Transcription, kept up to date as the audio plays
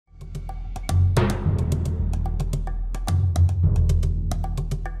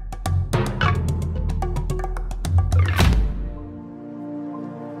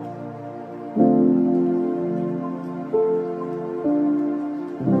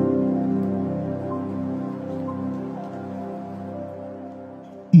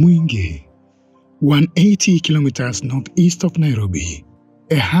Mwingi, 180 kilometers northeast of Nairobi,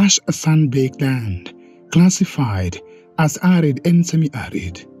 a harsh sand-baked land classified as arid and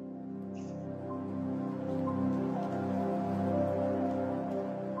semi-arid.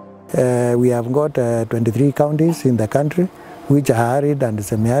 We have got 23 counties in the country which are arid and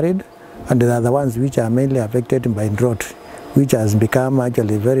semi-arid, and they are the ones which are mainly affected by drought, which has become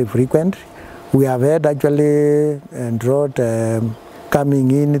actually very frequent. We have had actually drought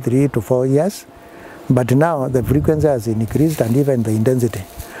coming in 3 to 4 years, but now the frequency has increased and even the intensity.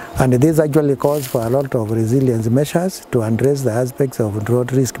 And this actually calls for a lot of resilience measures to address the aspects of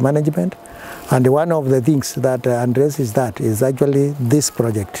drought risk management. And one of the things that addresses that is actually this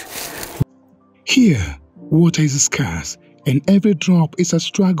project. Here, water is scarce and every drop is a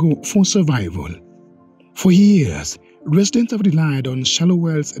struggle for survival. For years, residents have relied on shallow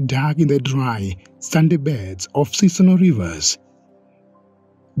wells dug in the dry, sandy beds of seasonal rivers.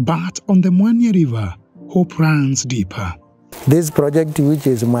 But on the Mwania River, hope runs deeper. This project, which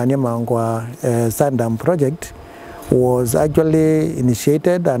is Mwania-Maongoa Sand Dam project, was actually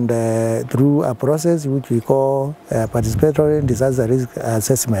initiated and through a process which we call participatory disaster risk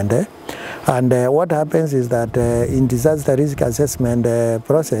assessment. And what happens is that in disaster risk assessment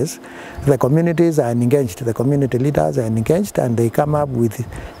process, the communities are engaged, the community leaders are engaged, and they come up with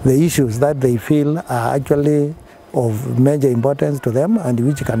the issues that they feel are actually of major importance to them and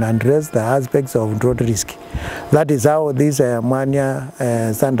which can address the aspects of drought risk. That is how this Mwania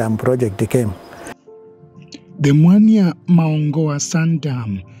Sand Dam project came. The Mwania-Maongoa Sand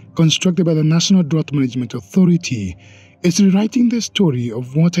Dam, constructed by the National Drought Management Authority, is rewriting the story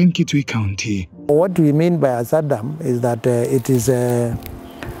of water in Kitui County. What we mean by a sand dam is that it is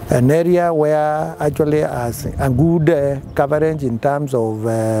an area where actually has a good coverage in terms of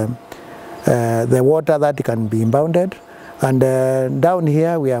the water that can be impounded. And down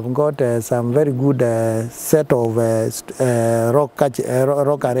here we have got some very good set of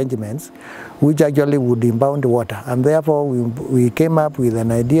rock arrangements which actually would impound water. And therefore we came up with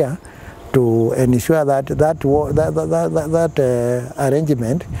an idea to ensure that that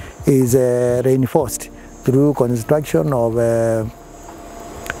arrangement is reinforced through construction of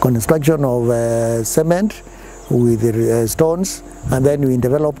cement with stones, and then we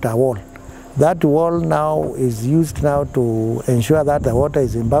developed a wall. That wall now is used now to ensure that the water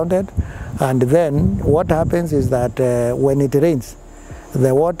is impounded, and then what happens is that when it rains,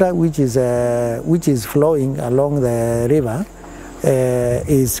 the water which is flowing along the river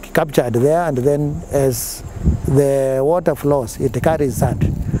is captured there, and then as the water flows, it carries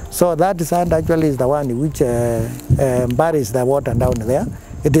sand. So that sand actually is the one which buries the water down there.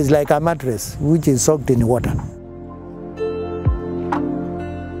 It is like a mattress which is soaked in water.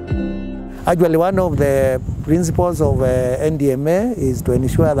 Actually, one of the principles of NDMA is to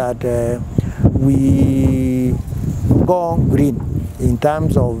ensure that we go green in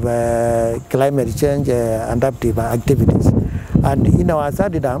terms of climate change adaptive activities. And in our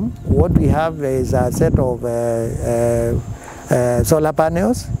Sand Dam, what we have is a set of solar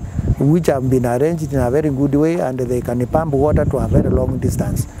panels which have been arranged in a very good way, and they can pump water to a very long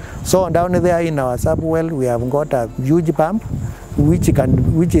distance. So down there in our subwell, we have got a huge pump which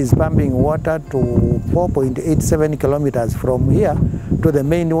is pumping water to 4.87 kilometers from here to the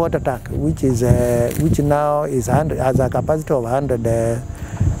main water tank, which now has a capacity of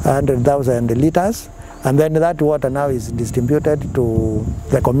 100,000 liters, and then that water now is distributed to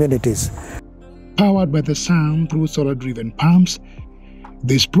the communities. Powered by the sun through solar-driven pumps,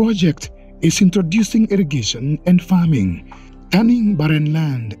 this project is introducing irrigation and farming, turning barren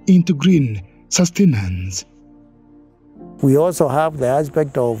land into green sustenance. We also have the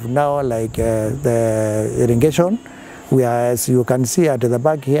aspect of now like the irrigation. As you can see at the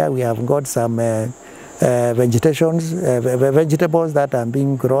back here, we have got some vegetables that are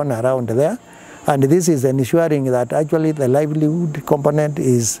being grown around there. And this is ensuring that actually the livelihood component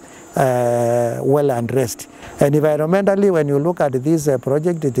is well addressed. And environmentally, when you look at this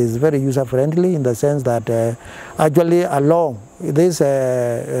project, it is very user-friendly in the sense that actually along this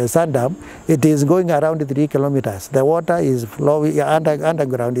sand dam, it is going around 3 kilometers. The water is flowing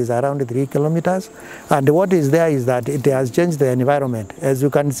underground is around 3 kilometers. And what is there is that it has changed the environment. As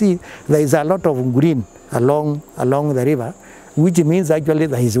you can see, there is a lot of green along the river, which means actually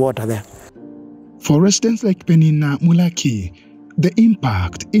there is water there. For residents like Penina Mulaki, the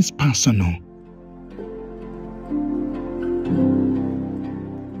impact is personal.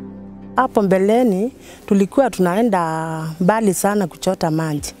 Hapo mbeleni tulikuwa tunaenda mbali sana kuchota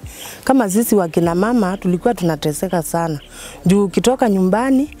maji. Kama sisi wakina mama tulikuwa tunateseka sana. Juu ukitoka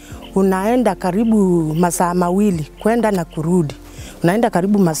nyumbani unaenda karibu masaa mawili kwenda na kurudi. unaenda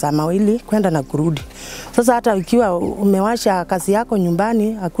karibu masaa mawili kwenda na kurudi. Sasa hata ukiwa umewasha kazi yako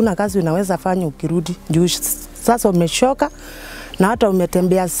nyumbani, hakuna kazi unaweza fanya ukirudi. Juu sasa umeshoka na hata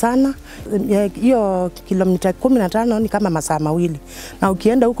umetembea sana. Hiyo kilomita 15 ni kama masaa mawili. Na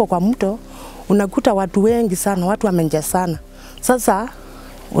ukienda huko kwa mto, unakuta watu wengi sana, watu wamenjaa sana. Sasa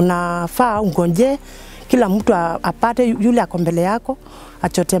unafaa ungonje kila mtu apate, yule ako mbele yako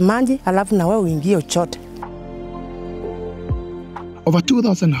achote maji, alafu na wewe uingie uchote. Over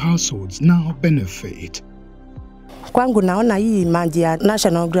 2,000 households now benefit. Kwangu naona hii maji ya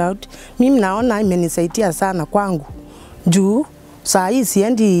National Drought, mimi naona imenisaidia sana kwangu. Juu saa hii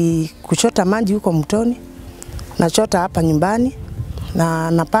siendi kuchota maji huko mtoni, nachota hapa nyumbani,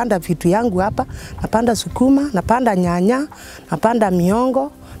 na napanda vitu yangu hapa, napanda sukuma, napanda nyanya, napanda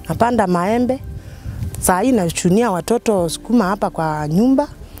miongo, napanda maembe. Saa hii nachunia watoto sukuma hapa kwa nyumba,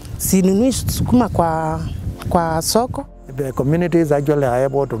 sinunui sukuma kwa soko. The communities actually are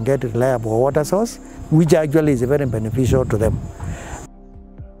able to get reliable water source, which actually is very beneficial to them.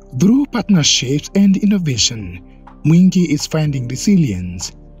 Through partnerships and innovation, Mwingi is finding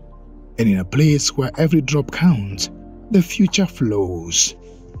resilience. And in a place where every drop counts, the future flows.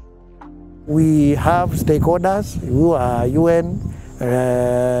 We have stakeholders who are UN,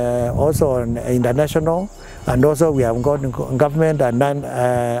 also international, and also we have got government and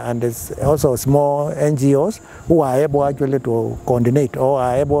also small NGOs who are able actually to coordinate or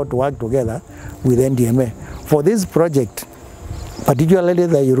are able to work together with NDMA. For this project, particularly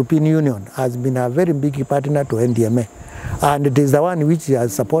the European Union has been a very big partner to NDMA, and it is the one which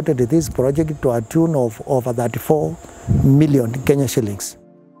has supported this project to a tune of over 34 million Kenya shillings.